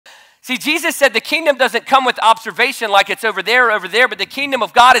See, Jesus said the kingdom doesn't come with observation like it's over there, but the kingdom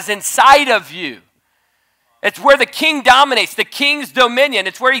of God is inside of you. It's where the king dominates, the king's dominion.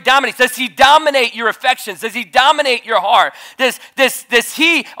 It's where he dominates. Does he dominate your affections? Does he dominate your heart?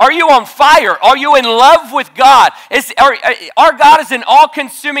 Are you on fire? Are you in love with God? Our God is an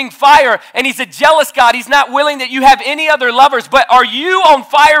all-consuming fire, and he's a jealous God. He's not willing that you have any other lovers, but are you on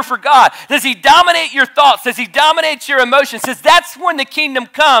fire for God? Does he dominate your thoughts? Does he dominate your emotions? Because that's when the kingdom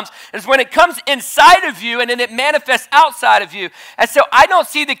comes, is when it comes inside of you, and then it manifests outside of you. And so I don't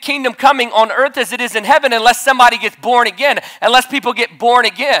see the kingdom coming on earth as it is in heaven unless somebody gets born again, unless people get born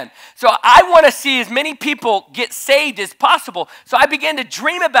again. So I want to see as many people get saved as possible. So I began to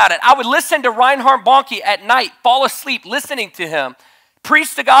dream about it. I would listen to Reinhard Bonnke at night, fall asleep listening to him,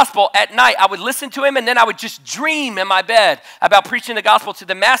 preach the gospel at night. I would listen to him, and then I would just dream in my bed about preaching the gospel to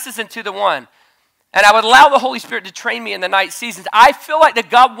the masses and to the one. And I would allow the Holy Spirit to train me in the night seasons. I feel like that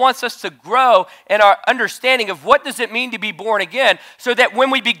God wants us to grow in our understanding of what does it mean to be born again, so that when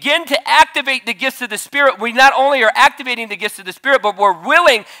we begin to activate the gifts of the Spirit, we not only are activating the gifts of the Spirit, but we're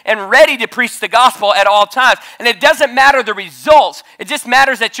willing and ready to preach the gospel at all times. And it doesn't matter the results. It just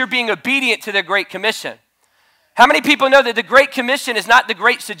matters that you're being obedient to the Great Commission. How many people know that the Great Commission is not the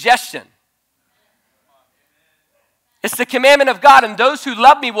Great Suggestion? It's the commandment of God, and those who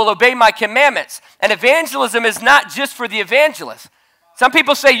love me will obey my commandments. And evangelism is not just for the evangelist. Some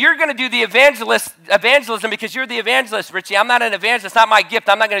people say, you're going to do the evangelism because you're the evangelist, Richie. I'm not an evangelist. It's not my gift.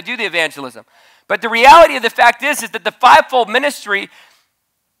 I'm not going to do the evangelism. But the reality of the fact is that the fivefold ministry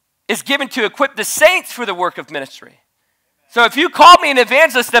is given to equip the saints for the work of ministry. So if you call me an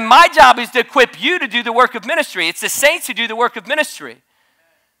evangelist, then my job is to equip you to do the work of ministry. It's the saints who do the work of ministry.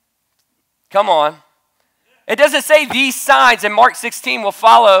 Come on. It doesn't say these signs in Mark 16 will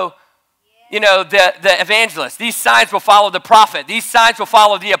follow, the evangelist. These signs will follow the prophet. These signs will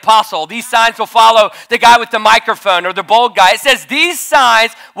follow the apostle. These signs will follow the guy with the microphone or the bold guy. It says these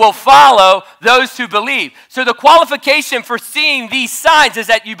signs will follow those who believe. So the qualification for seeing these signs is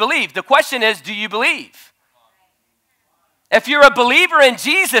that you believe. The question is, do you believe? If you're a believer in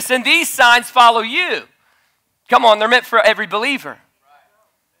Jesus, then these signs follow you. Come on, they're meant for every believer.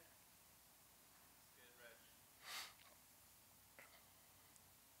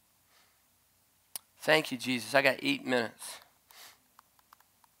 Thank you, Jesus. I got 8 minutes.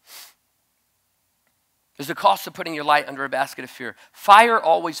 There's a cost to putting your light under a basket of fear. Fire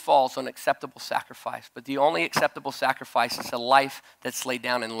always falls on acceptable sacrifice, but the only acceptable sacrifice is a life that's laid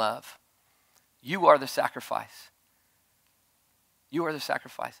down in love. You are the sacrifice. You are the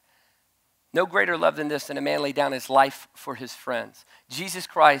sacrifice. No greater love than this, than a man lay down his life for his friends. Jesus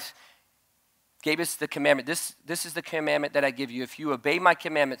Christ gave us the commandment. This is the commandment that I give you. If you obey my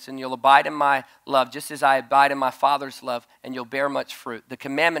commandments, and you'll abide in my love, just as I abide in my Father's love, and you'll bear much fruit. The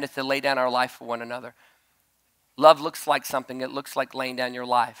commandment is to lay down our life for one another. Love looks like something. It looks like laying down your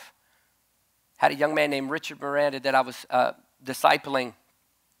life. Had a young man named Richard Miranda that I was discipling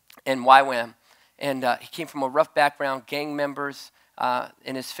in YWAM. And he came from a rough background, gang members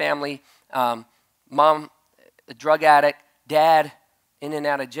in his family. Mom, a drug addict. Dad, in and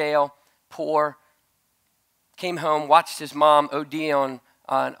out of jail. Poor, came home, watched his mom OD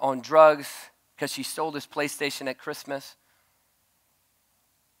on drugs because she stole his PlayStation at Christmas.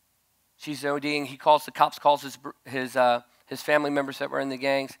 She's ODing. He calls the cops, calls his family members that were in the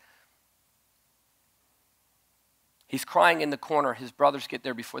gangs. He's crying in the corner. His brothers get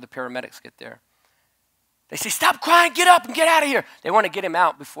there before the paramedics get there. They say, stop crying, get up and get out of here. They want to get him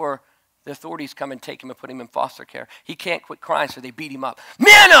out before the authorities come and take him and put him in foster care. He can't quit crying, so they beat him up.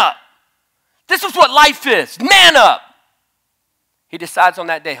 Man up! This is what life is. Man up. He decides on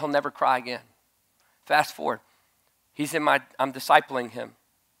that day he'll never cry again. Fast forward. I'm discipling him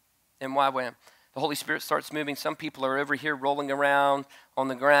in YWAM. The Holy Spirit starts moving. Some people are over here rolling around on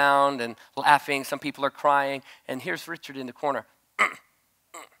the ground and laughing. Some people are crying. And here's Richard in the corner.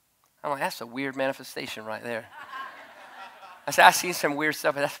 I'm like, that's a weird manifestation right there. I said, I've seen some weird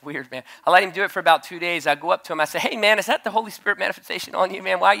stuff, but that's weird, man. I let him do it for about 2 days. I go up to him. I say, hey, man, is that the Holy Spirit manifestation on you,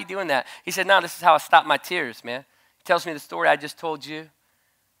 man? Why are you doing that? He said, no, this is how I stop my tears, man. He tells me the story I just told you.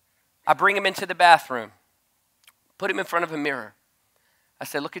 I bring him into the bathroom, put him in front of a mirror. I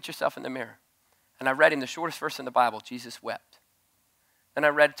said, look at yourself in the mirror. And I read him the shortest verse in the Bible, Jesus wept. Then I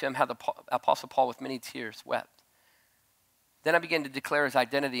read to him how the Apostle Paul with many tears wept. Then I began to declare his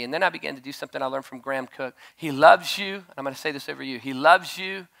identity. And then I began to do something I learned from Graham Cook. He loves you. And I'm going to say this over you. He loves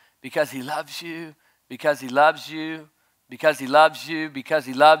you because he loves you, because he loves you, because he loves you, because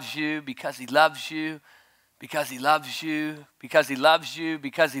he loves you, because he loves you, Because he loves you, because he loves you,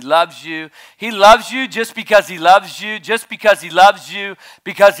 because he loves you. He loves you just because he loves you, just because he loves you,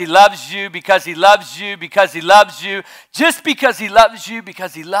 because he loves you, because he loves you, because he loves you, just because he loves you,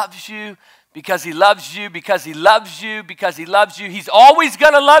 because he loves you, because he loves you, because he loves you, because he loves you. He's always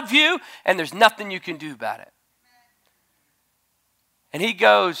going to love you, and there's nothing you can do about it. And he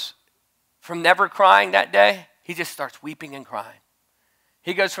goes from never crying that day, he just starts weeping and crying.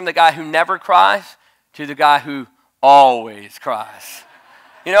 He goes from the guy who never cries to the guy who always cries.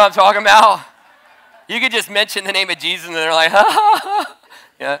 You know what I'm talking about? You could just mention the name of Jesus and they're like, ha, ha, ha.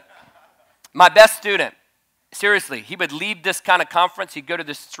 Yeah. My best student, seriously, he would lead this kind of conference. He'd go to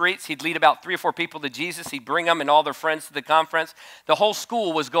the streets. He'd lead about 3 or 4 people to Jesus. He'd bring them and all their friends to the conference. The whole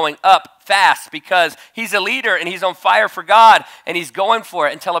school was going up fast because he's a leader and he's on fire for God and he's going for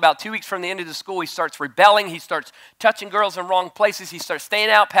it until about 2 weeks from the end of the school, he starts rebelling. He starts touching girls in wrong places. He starts staying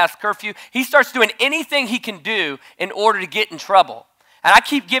out past curfew. He starts doing anything he can do in order to get in trouble. And I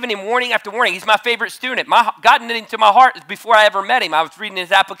keep giving him warning after warning. He's my favorite student. God knit into my heart before I ever met him. I was reading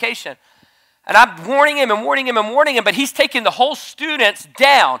his application. And I'm warning him and warning him and warning him, but he's taking the whole students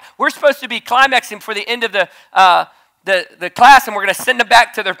down. We're supposed to be climaxing for the end of the class, and we're going to send them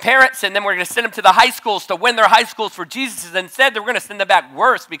back to their parents, and then we're going to send them to the high schools to win their high schools for Jesus. And instead, they're going to send them back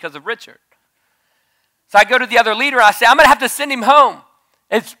worse because of Richard. So I go to the other leader, and I say, I'm going to have to send him home.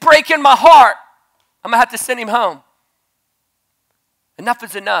 It's breaking my heart. I'm going to have to send him home. Enough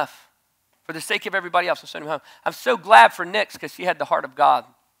is enough. For the sake of everybody else, I'll send him home. I'm so glad for Nix because she had the heart of God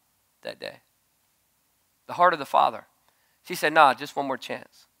that day. The heart of the Father. She said, nah, just one more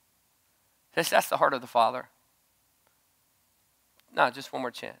chance. That's the heart of the Father. No, just one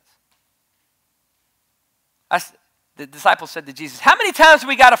more chance. The disciples said to Jesus, how many times do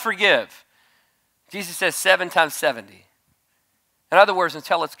we got to forgive? Jesus says 7 times 70. In other words,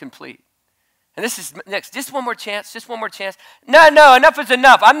 until it's complete. And this is next. Just one more chance. Just one more chance. No, enough is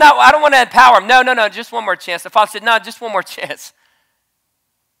enough. I don't want to empower him. No, just one more chance. The Father said, no, just one more chance.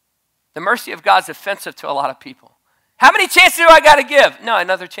 The mercy of God is offensive to a lot of people. How many chances do I got to give? No,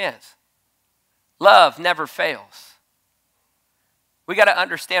 another chance. Love never fails. We got to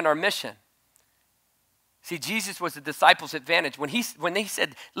understand our mission. See, Jesus was the disciples' advantage. When he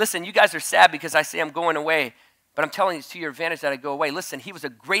said, listen, you guys are sad because I say I'm going away, but I'm telling you it's to your advantage that I go away. Listen, he was a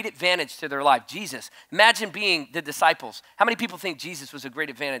great advantage to their life. Jesus, imagine being the disciples. How many people think Jesus was a great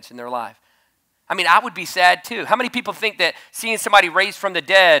advantage in their life? I mean, I would be sad too. How many people think that seeing somebody raised from the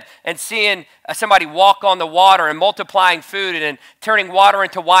dead and seeing somebody walk on the water and multiplying food and turning water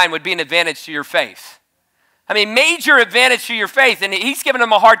into wine would be an advantage to your faith? I mean, major advantage to your faith. And he's giving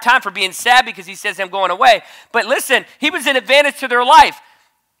them a hard time for being sad because he says, I'm going away. But listen, he was an advantage to their life.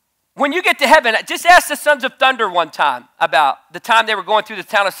 When you get to heaven, just ask the sons of thunder one time about the time they were going through the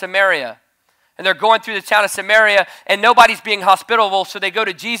town of Samaria. And they're going through the town of Samaria, and nobody's being hospitable, so they go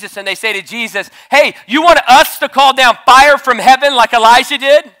to Jesus, and they say to Jesus, hey, you want us to call down fire from heaven like Elijah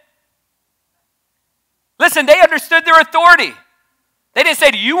did? Listen, they understood their authority. They didn't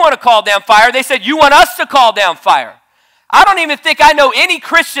say, do you want to call down fire? They said, you want us to call down fire. I don't even think I know any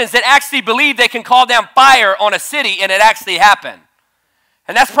Christians that actually believe they can call down fire on a city and it actually happened.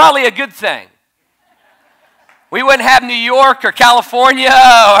 And that's probably a good thing. We wouldn't have New York or California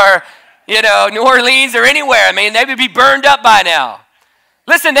or New Orleans or anywhere. I mean, they would be burned up by now.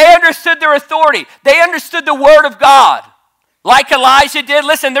 Listen, they understood their authority. They understood the word of God. Like Elijah did.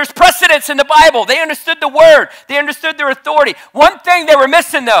 Listen, there's precedence in the Bible. They understood the word. They understood their authority. One thing they were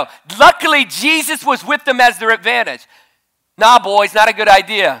missing, though, luckily Jesus was with them as their advantage. Nah, boys, not a good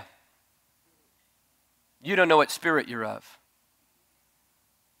idea. You don't know what spirit you're of.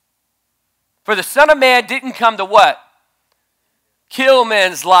 For the Son of Man didn't come to what? Kill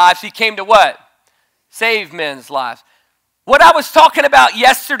men's lives. He came to what? Save men's lives. What I was talking about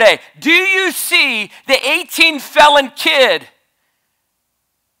yesterday, do you see the 18 felon kid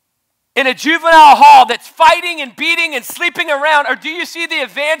in a juvenile hall that's fighting and beating and sleeping around? Or do you see the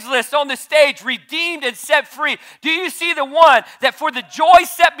evangelist on the stage redeemed and set free? Do you see the one that for the joy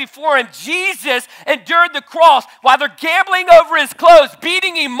set before him, Jesus endured the cross while they're gambling over his clothes,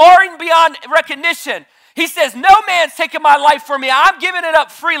 beating him, marring beyond recognition? He says, no man's taking my life from me. I'm giving it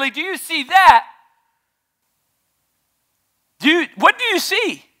up freely. Do you see that? What do you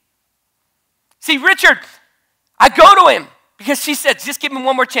see? See, Richard, I go to him because she said, just give him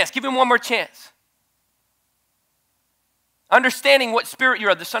one more chance. Give him one more chance. Understanding what spirit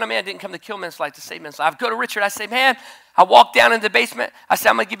you're of. The Son of Man didn't come to kill men's life, to save men's life. I go to Richard. I say, man, I walk down in the basement. I say,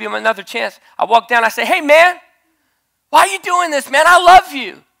 I'm going to give you another chance. I walk down. I say, hey, man, why are you doing this, man? I love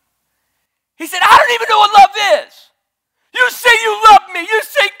you. He said, I don't even know what love is. You say you love me. You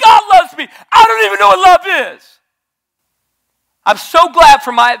say God loves me. I don't even know what love is. I'm so glad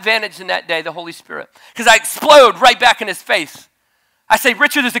for my advantage in that day, the Holy Spirit, because I explode right back in his face. I say,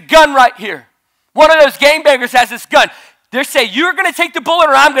 Richard, there's a gun right here. One of those gangbangers has this gun. They say, you're going to take the bullet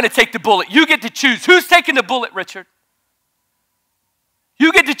or I'm going to take the bullet. You get to choose. Who's taking the bullet, Richard?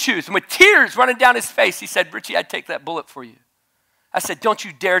 You get to choose. And with tears running down his face, he said, Richie, I'd take that bullet for you. I said, don't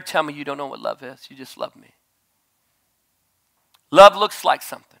you dare tell me you don't know what love is. You just love me. Love looks like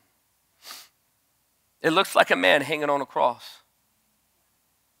something. It looks like a man hanging on a cross.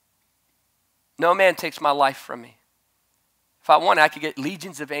 No man takes my life from me. If I wanted, I could get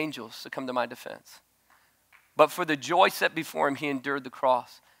legions of angels to come to my defense. But for the joy set before him, he endured the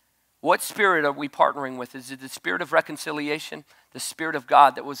cross. What spirit are we partnering with? Is it the spirit of reconciliation? The spirit of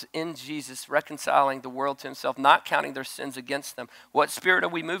God that was in Jesus, reconciling the world to himself, not counting their sins against them. What spirit are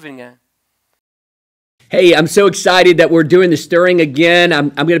we moving in? Hey, I'm so excited that we're doing the stirring again. I'm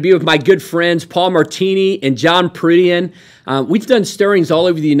going to be with my good friends, Paul Martini and John Prudian. We've done stirrings all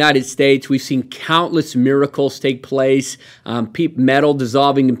over the United States. We've seen countless miracles take place, metal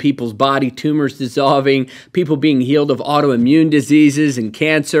dissolving in people's body, tumors dissolving, people being healed of autoimmune diseases and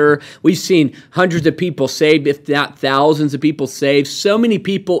cancer. We've seen hundreds of people saved, if not thousands of people saved. So many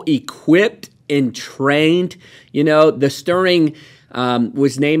people equipped and trained. You know, the stirring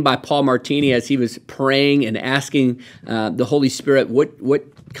was named by Paul Martini as he was praying and asking the Holy Spirit, what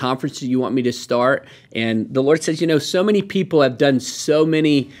conference do you want me to start? And the Lord says, you know, so many people have done so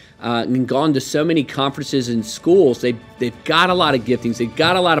many and gone to so many conferences and schools. They've got a lot of giftings. They've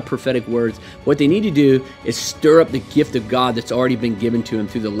got a lot of prophetic words. What they need to do is stir up the gift of God that's already been given to them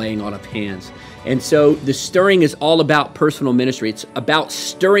through the laying on of hands. And so the stirring is all about personal ministry. It's about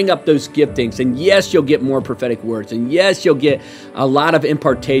stirring up those giftings. And yes, you'll get more prophetic words. And yes, you'll get a lot of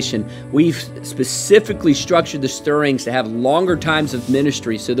impartation. We've specifically structured the stirrings to have longer times of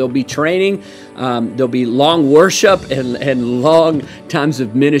ministry. So there'll be training, there'll be long worship and long times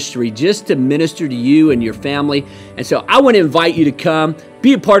of ministry just to minister to you and your family. And so I want to invite you to come,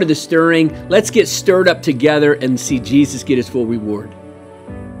 be a part of the stirring. Let's get stirred up together and see Jesus get his full reward.